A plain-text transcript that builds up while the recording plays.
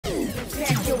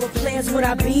that's what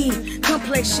I be.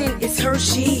 Complexion is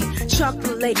Hershey.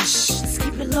 Chocolate lady, shh, let's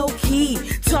keep it low key.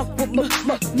 Talk with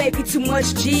maybe too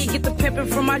much G. Get the pimpin'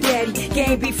 from my daddy,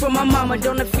 game beef from my mama.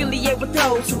 Don't affiliate with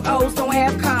those who O's don't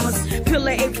have commas. Pillar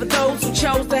 8 for those who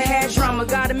chose to have drama.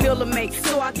 Got a meal to make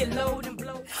so I can load and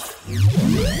blow.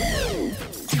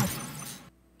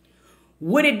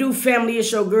 What it do, family?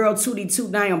 It's your girl Tootie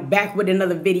Toot. I am back with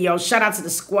another video. Shout out to the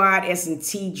squad,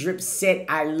 S&T Drip Set.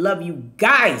 I love you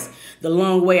guys the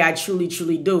long way. I truly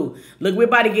do. Look, we're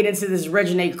about to get into this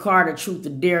Reginae Carter Truth or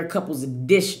Dare Couples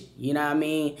Edition. You know what I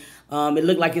mean? It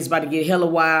looked like it's about to get hella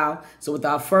wild. So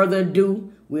without further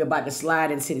ado, we're about to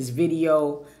slide into this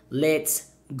video.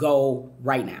 Let's go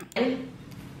right now. 1,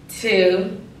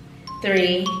 2,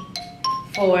 3,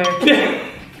 4.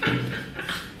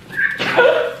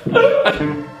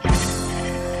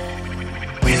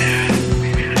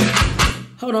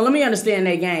 Hold on, let me understand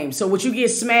that game. So would you get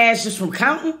smashed just from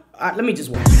counting? Let me just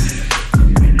watch.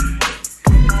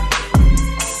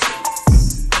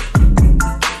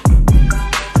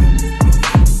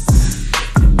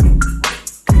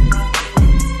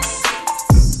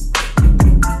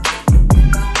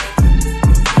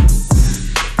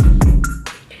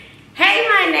 Hey,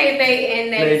 my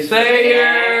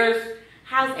naysayers.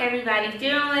 How's everybody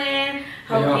doing?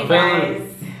 Hope you guys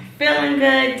feeling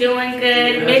good, doing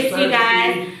good. Miss you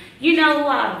guys. You know who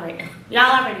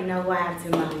y'all already know who I have to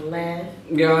my left.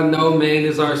 Y'all know, man,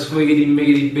 it's our swiggity,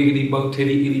 miggity, biggity, bo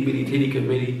titty, itty bitty titty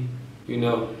committee. You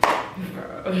know.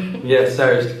 Yes,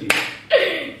 Thursday.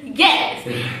 Yes.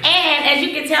 And as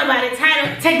you can tell by the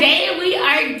title, today we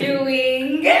are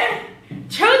doing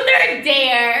Truth or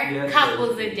Dare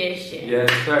Couples Edition. Yes,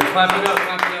 sir. Clap it up,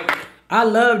 clap it up. I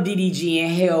love DDG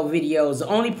and Hell videos. The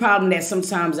only problem that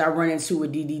sometimes I run into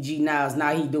with DDG now is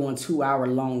he doing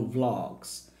 2-hour-long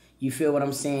vlogs. You feel what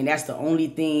I'm saying? That's the only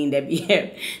thing that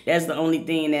that's the only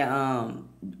thing that on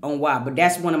why. But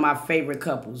that's one of my favorite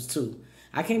couples too.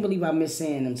 I can't believe I missed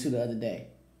saying them too the other day.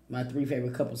 My 3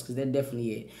 favorite couples, because they're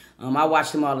definitely it. I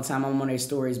watch them all the time. I'm on their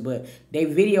stories, but their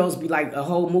videos be like a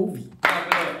whole movie. Clap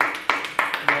it up.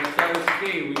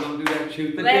 We're gonna do that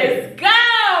truth or dare. Let's go!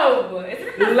 Let's go! Is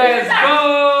this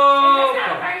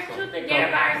our first Truth or Dare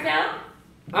by ourselves?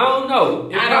 I don't know.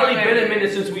 It's probably been a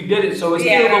minute since we did it, so it's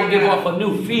still gonna give off a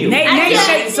new feel. Nate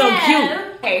shake's so cute.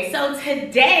 Okay, so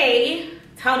today,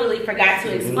 totally forgot to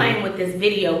explain what this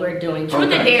video we're doing.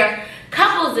 Truth or Dare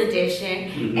Couples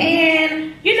Edition.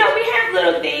 And, you know, we have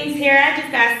little things here. I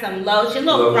just got some lotion,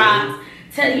 little props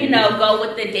to, you know, go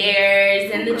with the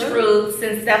dares and the truths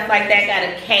and stuff like that. Got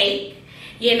a cake,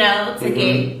 you know, to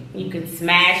get, you can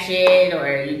smash it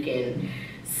or you can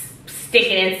stick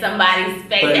it in somebody's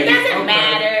face. It doesn't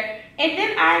matter. And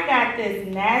then I got this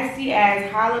nasty ass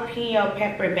jalapeno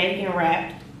pepper bacon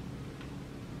wrap.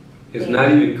 It's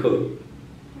not even cooked.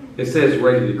 It says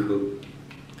ready to cook.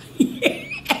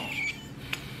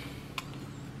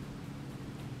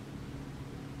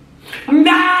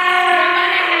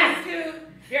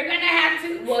 You're gonna have to.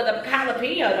 Well, the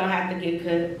jalapeno don't have to get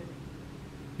cooked.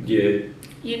 Yeah.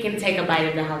 You can take a bite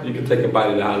of the jalapeno. You can take a bite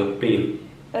of the jalapeno.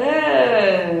 I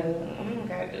don't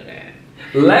gotta do that.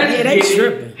 Let's get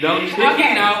tripping. Don't check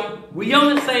it out. We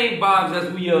on the same vibes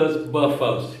as we us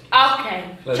buffos.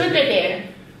 Okay. Truth or dare?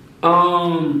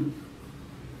 I'm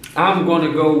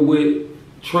gonna go with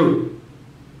truth.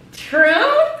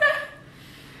 Truth?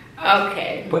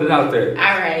 Okay. Put it out there.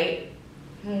 All right.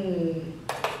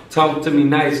 Talk to me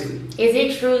nicely. Is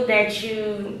it true that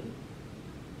you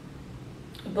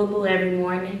boo-boo every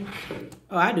morning?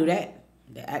 Oh, I do that.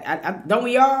 Don't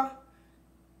we all?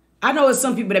 I know it's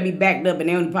some people that be backed up and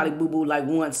they only probably boo-boo like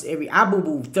once I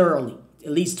boo-boo thoroughly,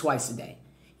 at least twice a day.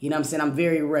 You know what I'm saying? I'm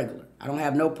very regular. I don't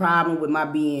have no problem with my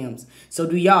BMs. So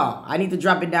do y'all. I need to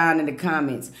drop it down in the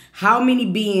comments. How many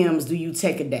BMs do you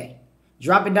take a day?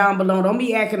 Drop it down below. Don't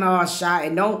be acting all shy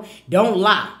and don't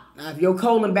lie. Now, if your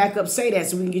colon back up, say that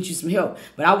so we can get you some help.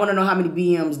 But I want to know how many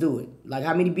BMs do it. Like,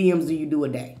 how many BMs do you do a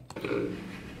day?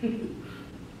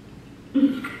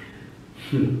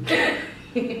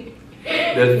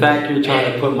 The fact you're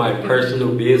trying to put my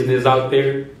personal business out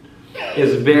there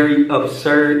is very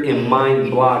absurd and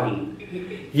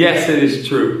mind-blogging. Yes, it is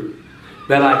true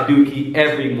that I dookie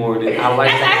every morning. I like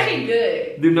That's actually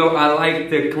good. You know, I like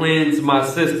to cleanse my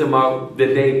system out the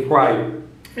day prior.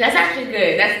 That's actually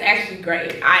good. That's actually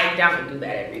great. I don't do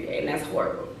that every day, and that's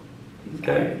horrible.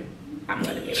 Okay. I'm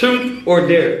gonna get Truth or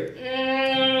dare?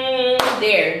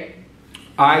 Dare.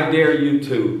 I dare you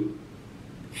to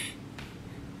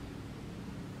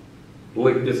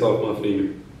lick this off my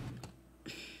finger.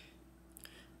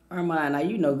 Armand, now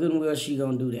you know good and well she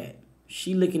gonna do that.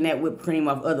 She looking at whipped cream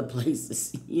off other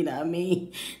places. You know what I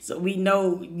mean? So we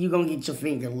know you gonna get your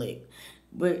finger licked.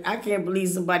 But I can't believe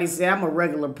somebody said I'm a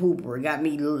regular pooper. It got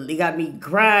me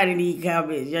crying in these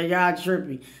comments. Y'all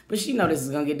trippy. But she know this is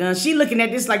gonna get done. She looking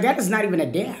at this like that is not even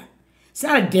a dare. It's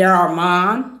not a dare,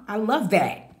 Armand. I love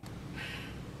that.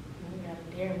 You gotta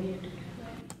dare me to do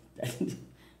that.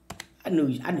 I knew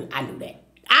that.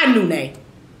 I knew that.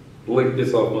 Lick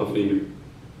this off my finger. You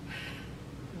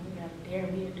gotta dare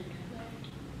me to do that.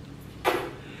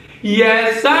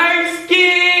 Yes,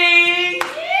 Sirski!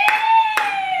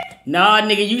 Nah,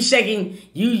 nigga, you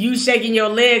shaking your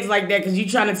legs like that because you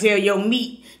trying to tell your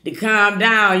meat to calm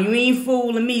down. You ain't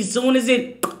fooling me. Soon as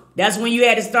that's when you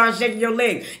had to start shaking your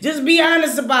legs. Just be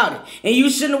honest about it. And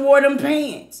you shouldn't have wore them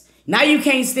pants. Now you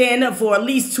can't stand up for at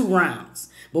least 2 rounds.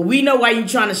 But we know why you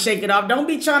trying to shake it off. Don't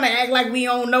be trying to act like we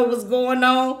don't know what's going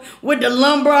on with the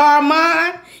lumbar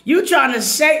Armand. You trying to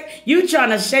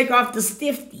shake off the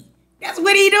stiffy. That's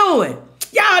what he doing.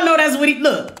 Y'all know that's what he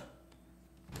look.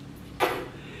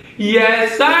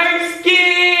 Yes,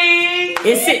 Sirski!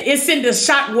 It sent a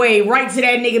shockwave right to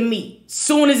that nigga meat.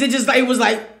 Soon as it was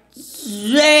like,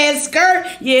 yes, skirt.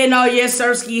 Yeah, no, yes,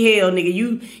 Sirski, hell, nigga.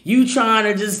 You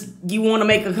trying to you want to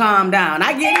make her calm down.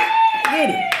 I get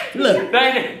it. Look.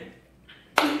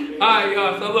 Alright,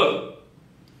 y'all, so look.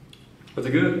 Was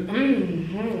it good?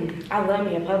 I love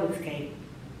me a Publix cake.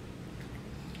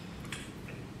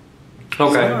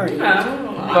 Okay. Sorry. Go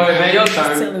ahead, man, your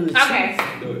turn. Okay.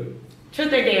 Do it.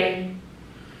 Truth or dare?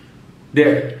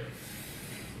 There.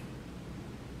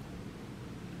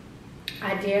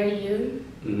 I dare you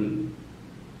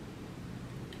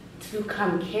to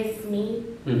come kiss me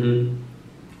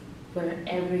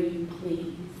wherever you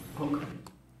please. Okay.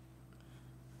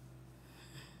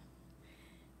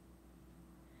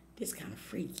 This kind of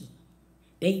freaky.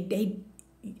 I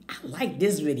like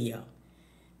this video.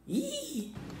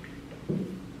 Yee.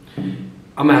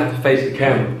 I'm gonna have to face the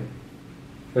camera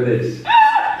for this.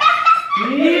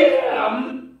 Yeah.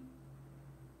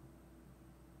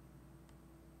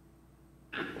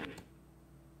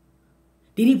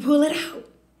 Did he pull it out?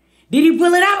 Did he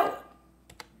pull it out?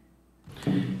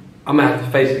 I'm gonna have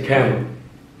to face the camera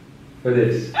for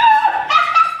this.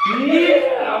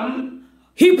 Yeah.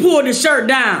 He pulled the shirt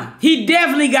down. He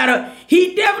definitely got a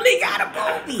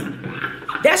booby.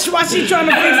 That's why she trying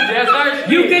to fix it. Yes, sir.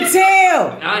 You can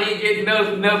tell. I ain't getting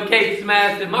no cake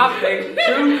smashed in my face.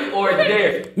 Truth or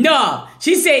dare? No,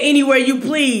 she said anywhere you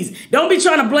please. Don't be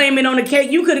trying to blame it on the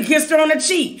cake. You could have kissed her on the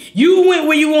cheek. You went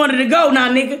where you wanted to go now,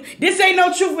 nigga. This ain't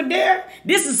no truth or dare.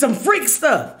 This is some freak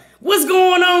stuff. What's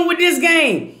going on with this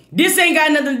game? This ain't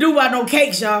got nothing to do about no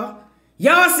cakes, y'all.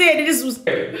 Y'all said that this was...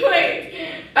 Wait.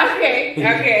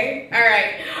 Okay. All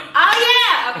right. Oh,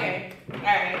 yeah. Okay.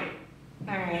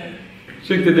 All right.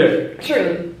 Truth or dare?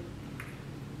 True.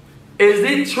 Is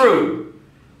it true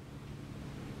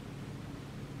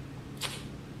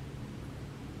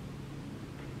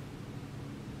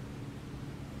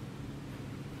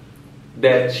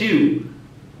that you...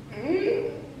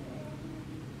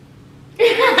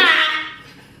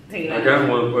 I got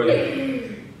one for you.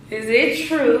 Is it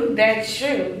true that's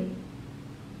true?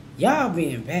 Y'all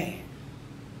being bad.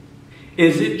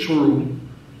 Is it true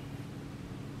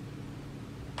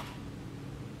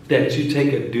that you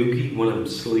take a dookie when I'm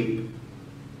asleep?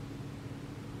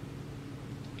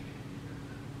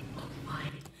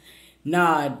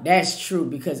 Nah, that's true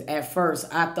because at first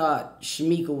I thought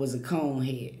Shamika was a cone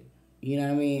head. You know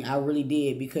what I mean? I really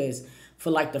did because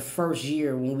for like the first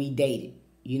year when we dated,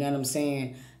 you know what I'm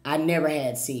saying? I never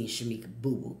had seen Shamika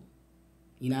boo-boo.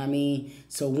 You know what I mean?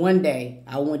 So one day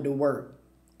I went to work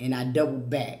and I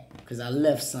doubled back because I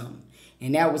left something.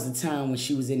 And that was the time when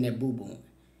she was in there boo-booing.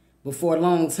 But for a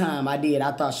long time I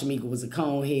thought Shamika was a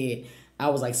cone head. I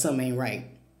was like, something ain't right.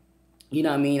 You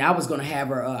know what I mean? I was going to have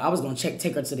her, I was going to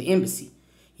take her to the embassy.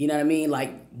 You know what I mean?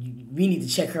 Like, we need to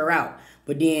check her out.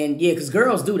 But then, yeah, because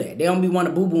girls do that. They don't be want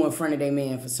to boo-boo in front of their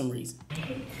man for some reason.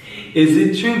 Is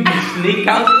it true you sneak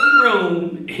out the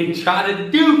room and try to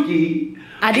dookie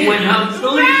when I'm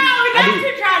asleep? No, that's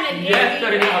you trying to do. Yes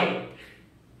or no?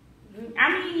 I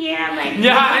mean, yeah, like...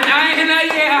 Yeah,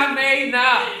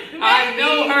 I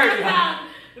know her.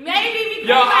 Maybe because...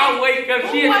 Yo, I'll wake up,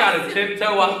 she'll try to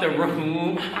tiptoe out the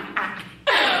room.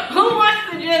 Who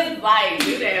wants to just, like,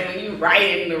 do that when you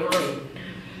right in the room?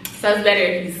 So it's better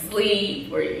if you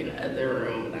sleep or you're in the other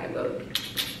room and I go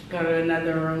to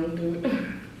another room, dude.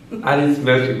 I didn't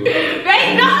smell you.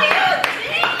 They know you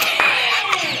did.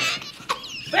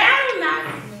 But I'm not.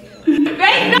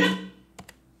 They know.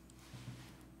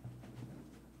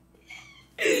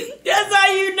 That's how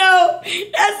you know.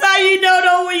 That's how you know,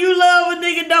 though, when you love a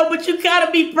nigga, though. But you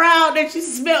gotta be proud that bet you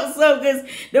smelled so good.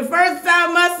 The first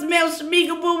time I smelled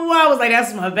Shamika Boo Boo, I was like,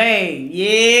 that's my babe.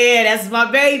 Yeah, that's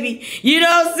my baby. You know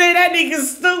what I'm saying? That nigga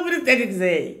stupid as that nigga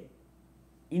said.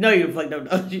 You know you fucked up,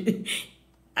 don't you?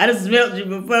 I done smelled you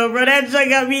before, bro. That joint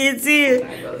got me in tears.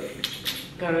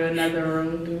 Go to another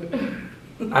room,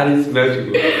 dude. I didn't smell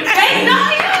you before. They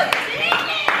know you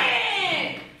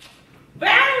didn't. But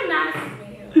I do not smell.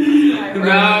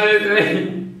 No,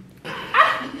 it's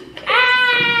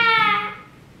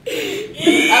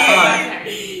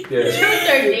Truth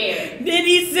or dare? Then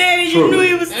he said it, you knew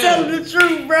he was telling the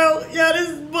truth, bro. Yo,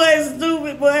 this boy is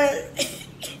stupid, boy.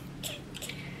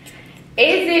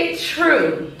 Is it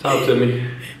true? Talk to me.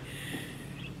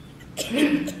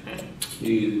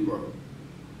 Easy, bro.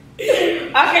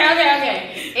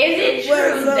 Okay. Is it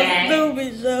true so that...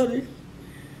 stupid, Jody.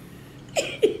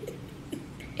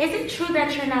 Is it true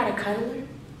that you're not a cuddler?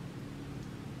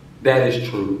 That is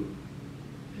true.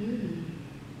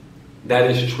 That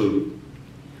is true.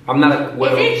 I'm not a...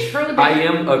 Well, is it true that... I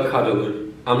am a cuddler.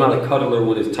 I'm not a cuddler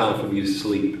when it's time for me to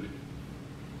sleep.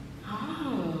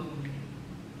 Oh.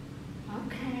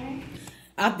 Okay.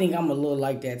 I think I'm a little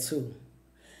like that, too.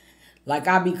 Like,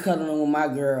 I be cuddling with my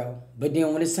girl, but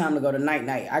then when it's time to go to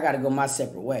night-night, I got to go my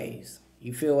separate ways.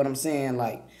 You feel what I'm saying?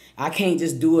 Like, I can't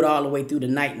just do it all the way through the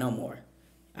night no more.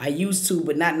 I used to,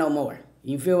 but not no more.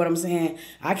 You feel what I'm saying?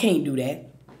 I can't do that.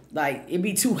 Like, it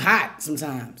be too hot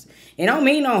sometimes. It don't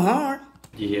mean no harm.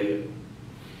 Yeah.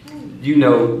 You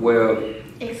know, well,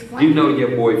 Explain. you know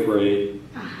your boyfriend.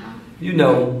 Uh-huh. You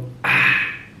know,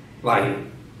 like,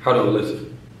 hold on,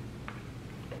 listen.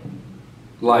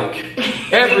 Like,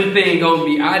 everything gonna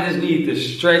be, I just need to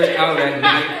stretch out at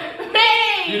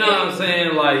night. You know what I'm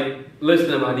saying? Like, listen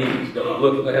to my knees, though.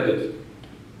 Look at this.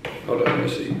 Hold on,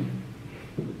 let's see.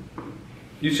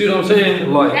 You see what I'm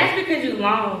saying? Like, that's because you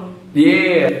long.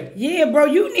 Yeah. Yeah, bro,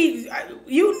 you need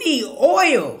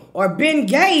oil or Ben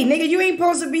Gay, nigga. You ain't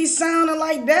supposed to be sounding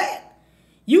like that.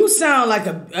 You sound like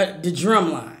the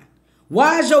drum line.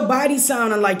 Why is your body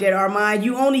sounding like that, Armand?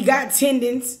 You only got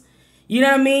tendons. You know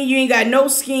what I mean? You ain't got no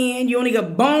skin. You only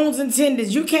got bones and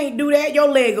tendons. You can't do that. Your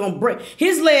leg gonna break.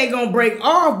 His leg gonna break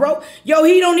off, bro. Yo,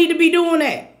 he don't need to be doing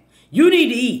that. You need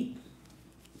to eat.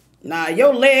 Nah,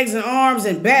 your legs and arms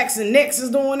and backs and necks is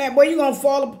doing that. Boy, you gonna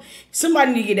fall up.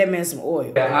 Somebody need to get that man some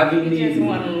oil. Yeah, I be You needing. just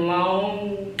want a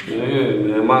long... Yeah,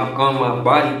 man. My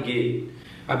body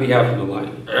I be having to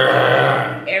like.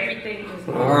 Everything just...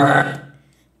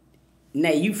 Nah,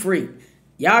 you freak.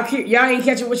 Y'all ain't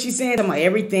catching what she's saying? Talking about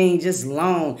everything just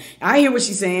long. I hear what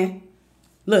she's saying.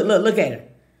 Look at her.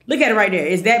 Look at her right there.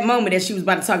 It's that moment that she was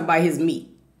about to talk about his meat.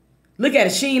 Look at her.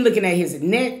 She ain't looking at his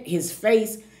neck, his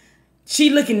face. She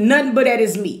looking nothing but at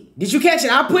his meat. Did you catch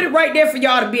it? I'll put it right there for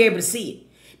y'all to be able to see it.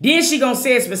 Then she gonna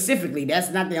say it specifically. That's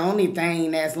not the only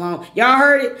thing that's long. Y'all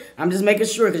heard it? I'm just making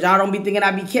sure because y'all don't be thinking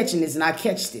I be catching this and I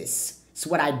catch this. It's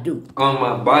what I do. On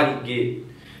my body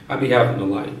I be having to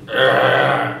like.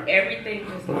 Everything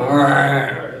just...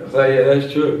 So yeah,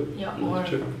 that's true. That's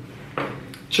true.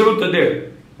 Truth or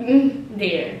dare?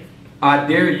 Dare. I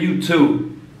dare you to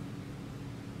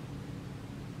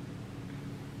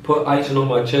put icing on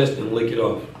my chest and lick it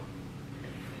off.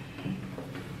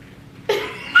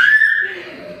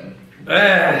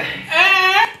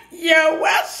 Yo,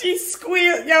 why she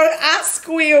squeal? Yo, I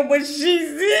squeal, but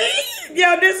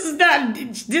yo, this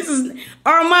is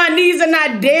Armand, these are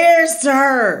not dares to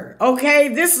her, okay?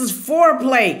 This is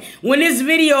foreplay. When this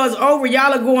video is over,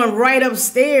 y'all are going right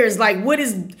upstairs. Like, what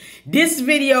is this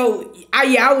video?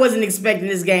 I wasn't expecting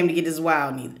this game to get this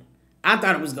wild neither. I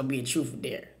thought it was gonna be a truth or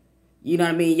dare. You know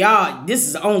what I mean? Y'all, this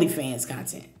is OnlyFans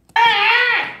content.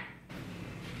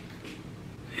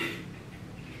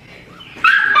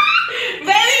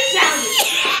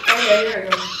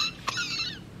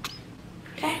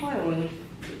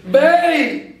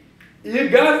 Babe, you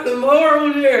got some more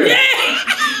on there. Yeah.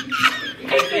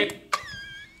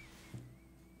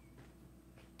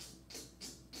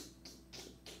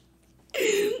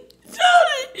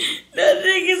 That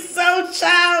nigga's so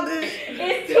childish.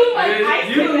 It's too much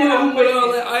ice. You the one who put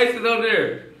all that icing on there.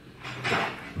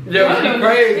 Yo, she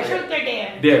crazy. Truth or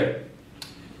dare? Dare.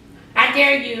 I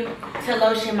dare you to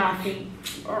lotion my feet.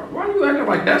 Why you acting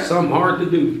like that's something hard to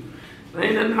do?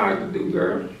 Ain't nothing hard to do,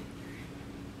 girl.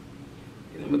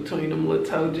 Get in between them little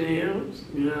toe jams.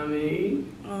 You know what I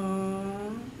mean?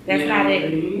 That's not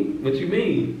it. What you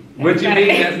mean? What you mean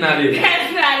that's not it?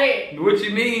 That's not it. What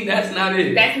you mean that's not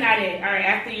it? That's not it. All right,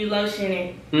 after you lotion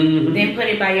it, then put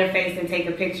it by your face and take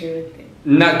a picture with it.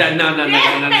 No. You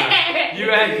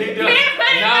actually don't.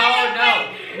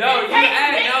 No. You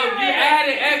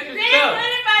added extra stuff.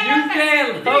 You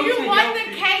said do you want the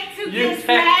cake to get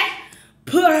smashed?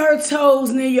 Put her toes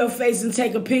near your face and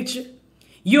take a picture.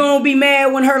 You don't be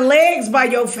mad when her legs by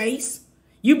your face.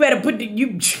 You better put the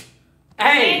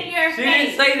Hey, she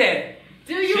didn't say that.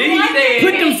 Do you She want said,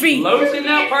 put them feet. lotion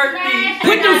up her feet.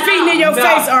 Put them feet near your face,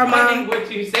 That Armand. ain't what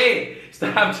you said.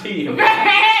 Stop cheating.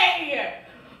 Hey!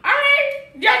 Alright.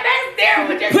 Yeah, that's there.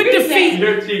 What your Put the feet say. feet.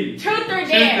 You're cheating. Truth or Shoot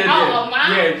dare? to Oh,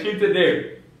 mine. Yeah, shoot to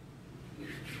dare.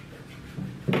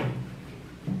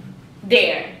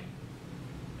 Dare.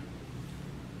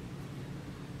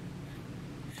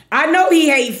 I know he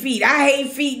hate feet. I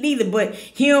hate feet neither, but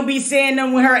he don't be saying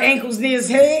them with her ankles near his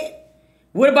head.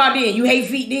 What about then? You hate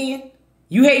feet then?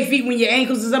 You hate feet when your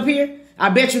ankles is up here? I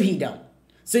bet you he don't.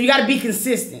 So you gotta be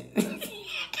consistent.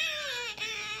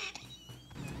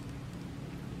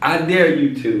 I dare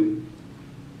you to.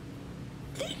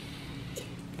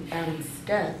 Got him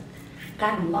stuck.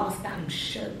 Got him lost. Got him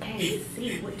shook. Can't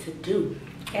see what to do.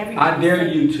 I dare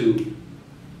you to.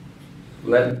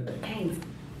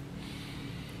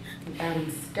 Got him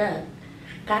stuck.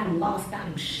 Got him lost. Got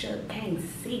him shook. Can't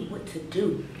see what to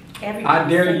do. I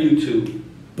dare you to.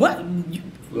 What?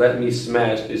 Let me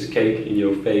smash this cake in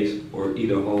your face or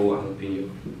eat a whole jalapeno.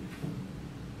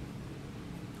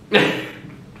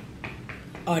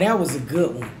 Oh, that was a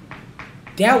good one.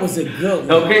 That was a good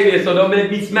one. Okay then, so don't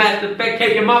make me smash the fat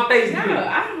cake in my face. No,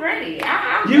 I'm ready.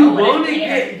 I'm You going wanna there.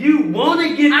 get the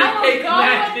cake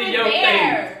smashed in with your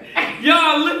there. face.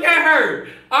 Y'all look at her.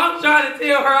 I'm trying to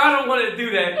tell her I don't want to do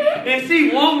that. And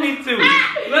she want me to. Let's do I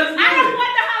don't it.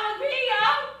 want the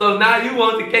jalapeno. So now you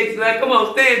want the cake smashed. Come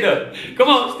on, stand up. Come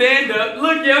on, stand up.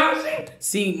 Look, y'all.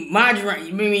 See,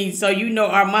 Mondrian, so you know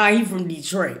Armand, he from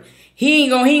Detroit. He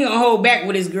ain't gonna hold back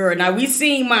with his girl. Now we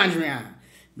seen Mondrian.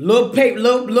 Little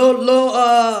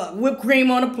whipped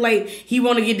cream on the plate. He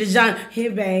wanna get the John.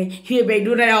 Here, babe,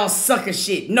 do that all sucker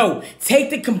shit. No, take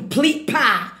the complete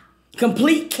pie,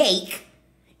 complete cake,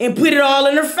 and put it all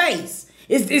in her face.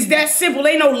 It's that simple.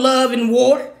 Ain't no love and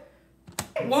war.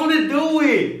 I want to do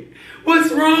it.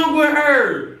 What's wrong with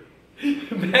her?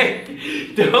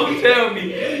 Babe, don't tell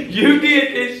me you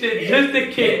did this shit just to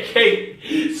get cake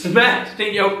smashed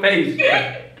in your face.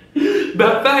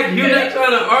 The fact you're not trying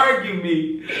to argue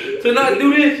me to not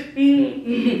do this.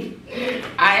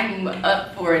 I'm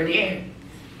up for a dare.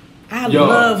 I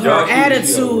love her y'all keep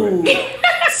attitude. it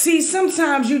See,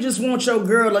 sometimes you just want your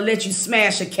girl to let you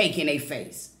smash a cake in their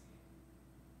face.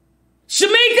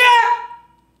 Shamika!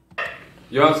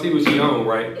 Y'all see what she on,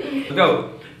 right?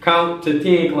 Go. Count to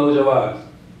 10, close your eyes.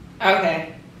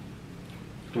 Okay.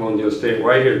 Come on, just stay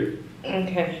right here.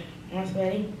 Okay. That's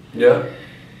ready. Yeah.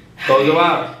 Close your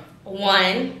eyes.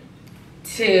 1,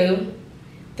 2,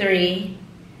 3,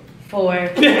 4.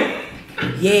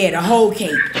 Yeah, the whole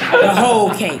cake. The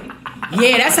whole cake.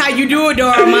 Yeah, that's how you do it, though,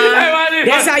 Armand.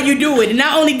 That's how you do it. And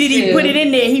not only did he put it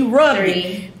in there, he rubbed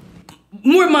it.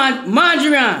 More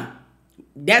Mondrian.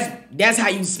 That's how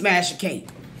you smash a cake.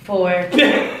 4.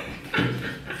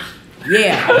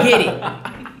 Yeah, hit it.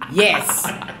 Yes.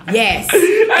 Yes.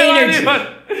 Energy.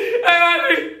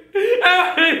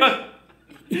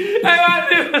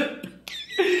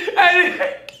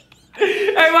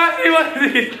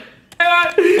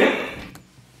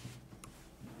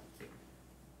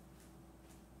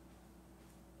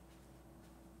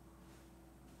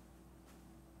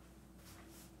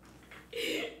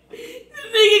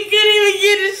 Nigga couldn't even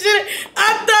get this shit. I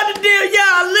thought the deal,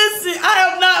 y'all, listen, I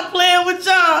am not playing with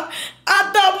y'all.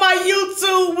 I thought my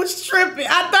YouTube was tripping.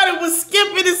 I thought it was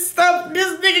skipping and stuff.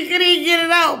 This nigga couldn't even get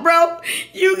it out, bro.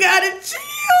 You gotta chill.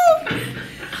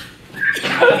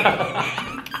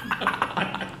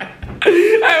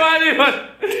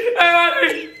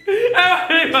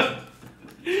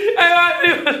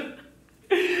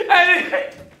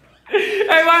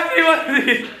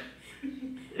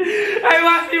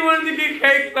 Why she wanted to get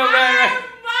cake so bad?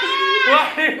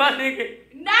 Why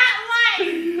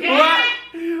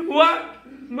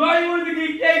you wanted to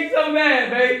get cake so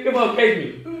bad, babe? Come on, cake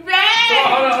me.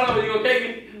 Hold on. You gonna cake me?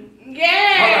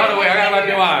 Yeah. Hold on, wait. I gotta wipe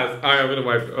your eyes. All right, I'm gonna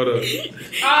wipe it. Hold on.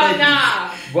 Oh,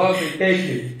 nah. Walk and cake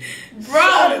me.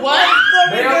 Bro, what?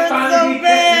 Man, I'm trying to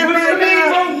get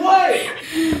cake. What?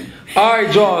 All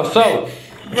right, y'all. So,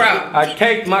 Bro. I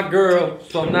caked my girl.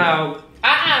 So now.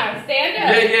 Stand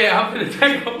up. Yeah. I'm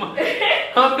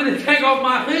finna take off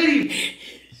my hoodie.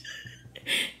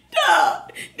 No,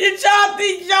 did y'all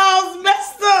think y'all's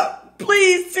messed up?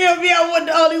 Please tell me I wasn't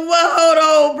the only one. Hold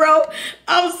on, bro.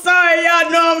 I'm sorry, y'all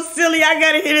know I'm silly. I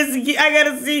gotta hear this again. I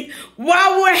gotta see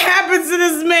what happened to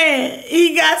this man.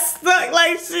 He got stuck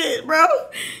like shit, bro.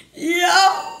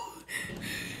 Yo.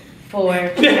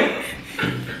 4.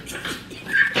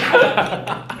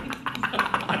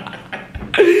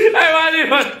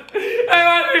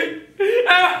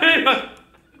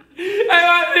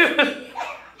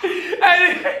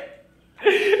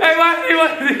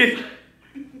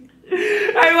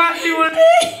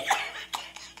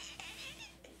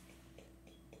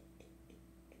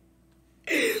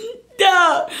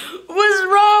 Dog, what's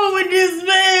wrong with this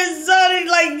man, Sonny?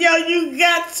 Like, yo, you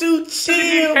got to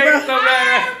chill, bro.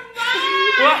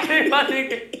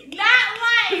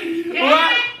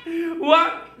 What?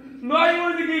 No, you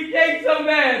want to get cake so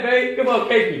bad, babe. Come on,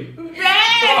 cake me. Babe.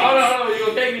 Hold on. You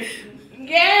gonna cake me?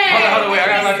 Yeah. Hold on, wait. I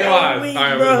gotta lock your eyes. All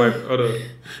right, wait. Hold on.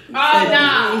 Oh,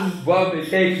 no. Bro,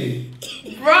 cake me.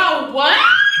 Bro, what?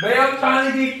 Babe, I'm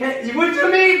trying to get cake. What you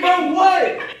mean, bro? What?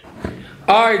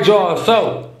 All right, y'all.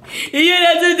 So. He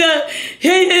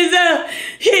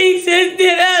said,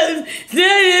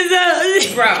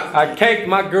 Bro. I caked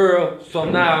my girl, so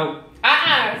now.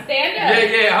 Stand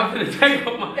up. Yeah. I'm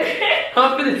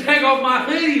finna take off my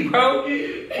hoodie, bro.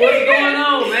 What's going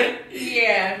on, man?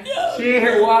 Yeah. She in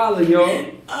here wildin',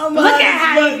 y'all. Look at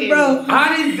how you do. bro.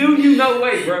 I didn't do you no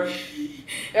way, bro.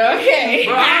 Okay.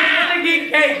 Bro, I want to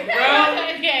get cake, bro.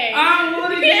 Okay. I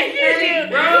want to get cake,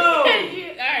 bro.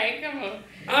 Alright, come on.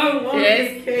 I want to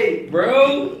get cake,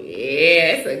 bro.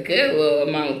 Yeah, it's a good little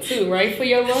amount too, right for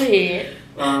your little head.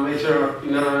 Make sure,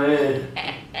 you know what I mean?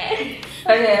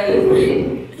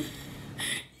 Okay.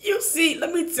 You see,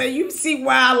 let me tell you, see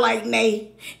why I like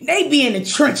Nay? Nay be in the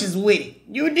trenches with it.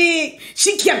 You dig?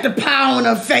 She kept the power on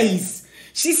her face.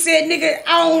 She said, nigga,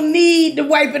 I don't need to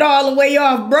wipe it all the way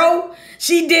off, bro.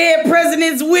 She dead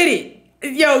presidents with it.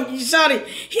 Yo, shawty,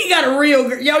 he got a real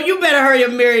girl. Yo, you better hurry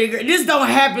up, marry the girl. This don't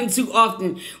happen too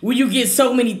often when you get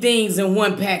so many things in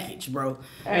one package, bro.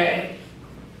 Alright.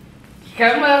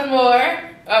 Come up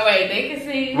more. Oh, wait, they can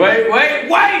see. Wait, baby.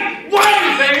 Wait.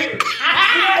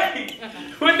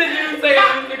 What did you say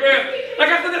on Instagram? Like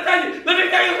I said to tell you, let me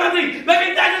tell you something.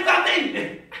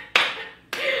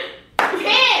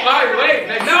 Alright, wait,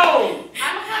 babe. No,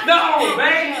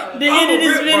 babe. The end of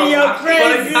this video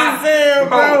crazy as hell,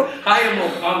 bro.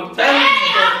 I'm telling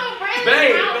you,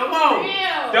 babe, come on.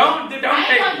 Don't take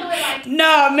me.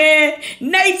 Nah, man.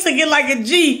 Nate took it like a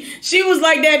G. She was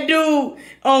like that dude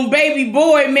on Baby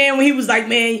Boy, man, when he was like,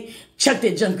 man, chuck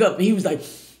that junk up. And he was like,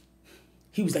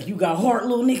 you got heart,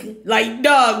 little nigga? Like,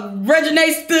 dog,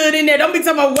 Regine stood in there. Don't be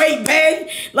talking about weight, babe.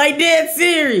 Like, dead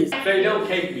serious. Babe, don't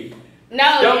cake me.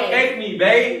 No. Don't cake me,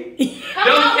 babe.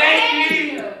 Don't cake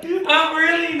me. I'm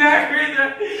really nervous.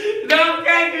 Don't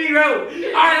cake me, bro.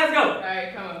 Alright, let's go.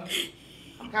 Alright, come on.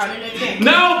 Counting to 10.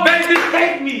 No, babe, just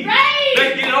take me. Babe.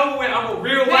 Babe, get over with. I'm a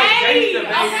real white gangster,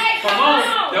 babe. Okay, come on.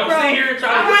 Don't sit here and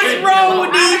try to What's wrong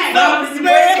with these folks,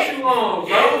 man? Too long,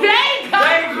 bro. Babe,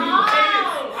 come on.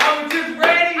 I was just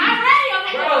ready. I'm ready.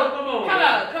 Okay, bro, come on.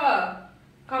 Come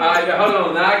on. Alright, hold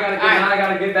on. Now I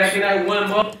gotta get back in that one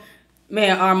more.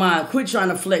 Man, Armand, quit trying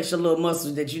to flex your little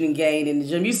muscles that you done gained in the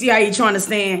gym. You see how he trying to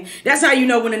stand? That's how you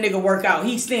know when a nigga work out.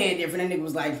 He stand different. That nigga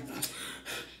was like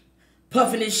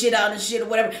puffing his shit out and shit or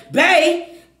whatever. Babe,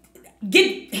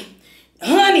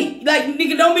 honey, like,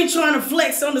 nigga, don't be trying to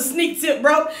flex on the sneak tip,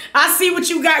 bro. I see what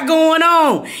you got going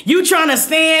on. You trying to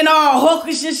stand all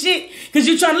hawkish and shit because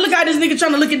you trying to look how this nigga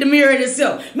trying to look at the mirror at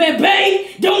himself. Man,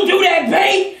 babe, don't do that,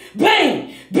 babe.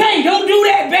 Babe, don't do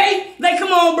that, babe. Like, come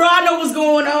on, bro. I know what's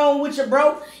going on with you,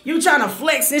 bro. You trying to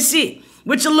flex and shit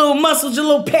with your little muscles, your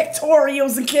little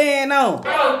pectorials and can on.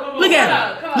 Look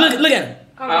at him. Look at him.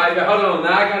 Alright, hold on.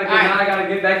 Now I gotta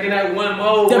get back in that one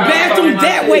mode. The bathroom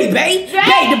that way, babe.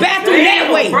 Babe, the bathroom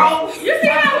that way. Bro. You see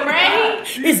how I'm ready?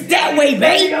 It's that way,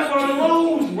 babe. You got on the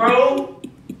moves, bro.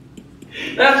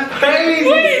 That's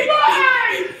crazy.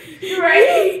 You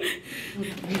ready?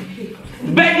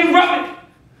 Back and rub it.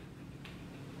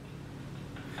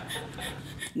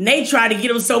 Nate tried to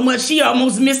get him so much, she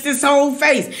almost missed his whole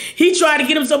face. He tried to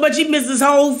get him so much, he missed his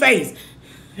whole face.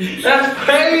 That's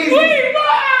crazy.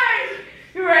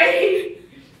 You ready?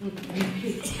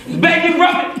 Back and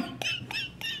rub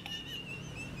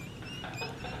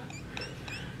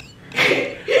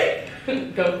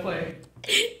it. Go play.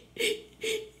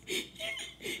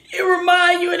 It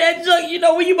remind you of that junk, you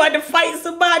know, when you about to fight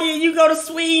somebody and you go to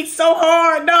swing so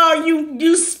hard, dog,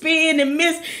 you spin and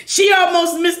miss. She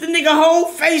almost missed the nigga whole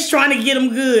face trying to get him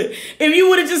good. If you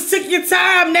would have just took your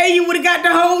time, now you would have got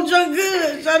the whole junk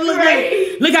good. So look,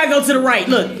 right. Look, I go to the right,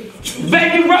 look.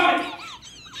 Back and rub it.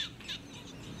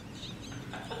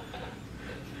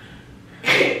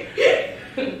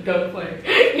 Go play.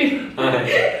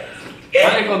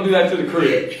 I ain't gonna do that to the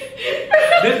crib.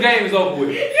 This game is over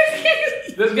with.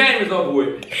 This game is over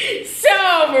with. So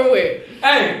over with.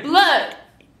 Hey. Look.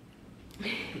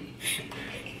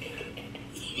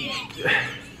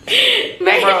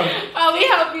 Oh, we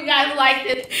hope you guys like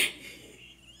this.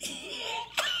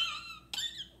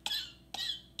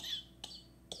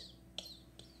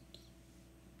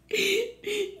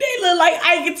 They look like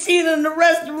Ike and Tina in the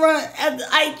restaurant after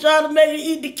Ike trying to make her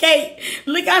eat the cake.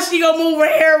 Look how she gonna move her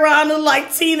hair around, look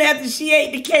like Tina after she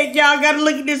ate the cake. Y'all gotta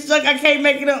look at this junk. I can't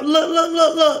make it up.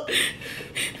 Look.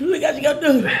 Look how she gonna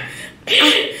do.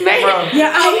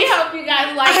 Yeah, we hope you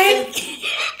guys like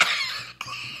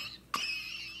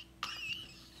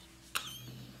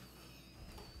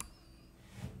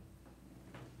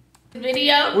this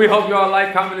video. We hope y'all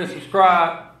like, comment, and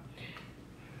subscribe.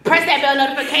 Press that bell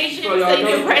notification so you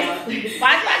can press.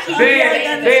 Watch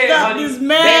Bed, honey. This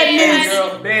madness.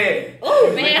 Girl, bed.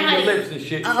 Ooh, man, honey. Lips and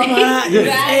shit. I'm hot as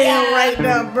hell right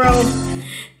now, bro.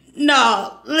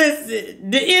 No,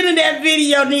 listen. The internet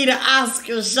video need an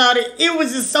Oscar, shawty. It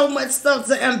was just so much stuff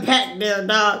to unpack there,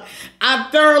 dog. I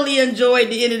thoroughly enjoyed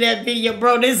the internet video,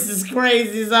 bro. This is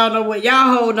crazy. I don't know what.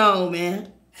 Y'all hold on,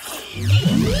 man.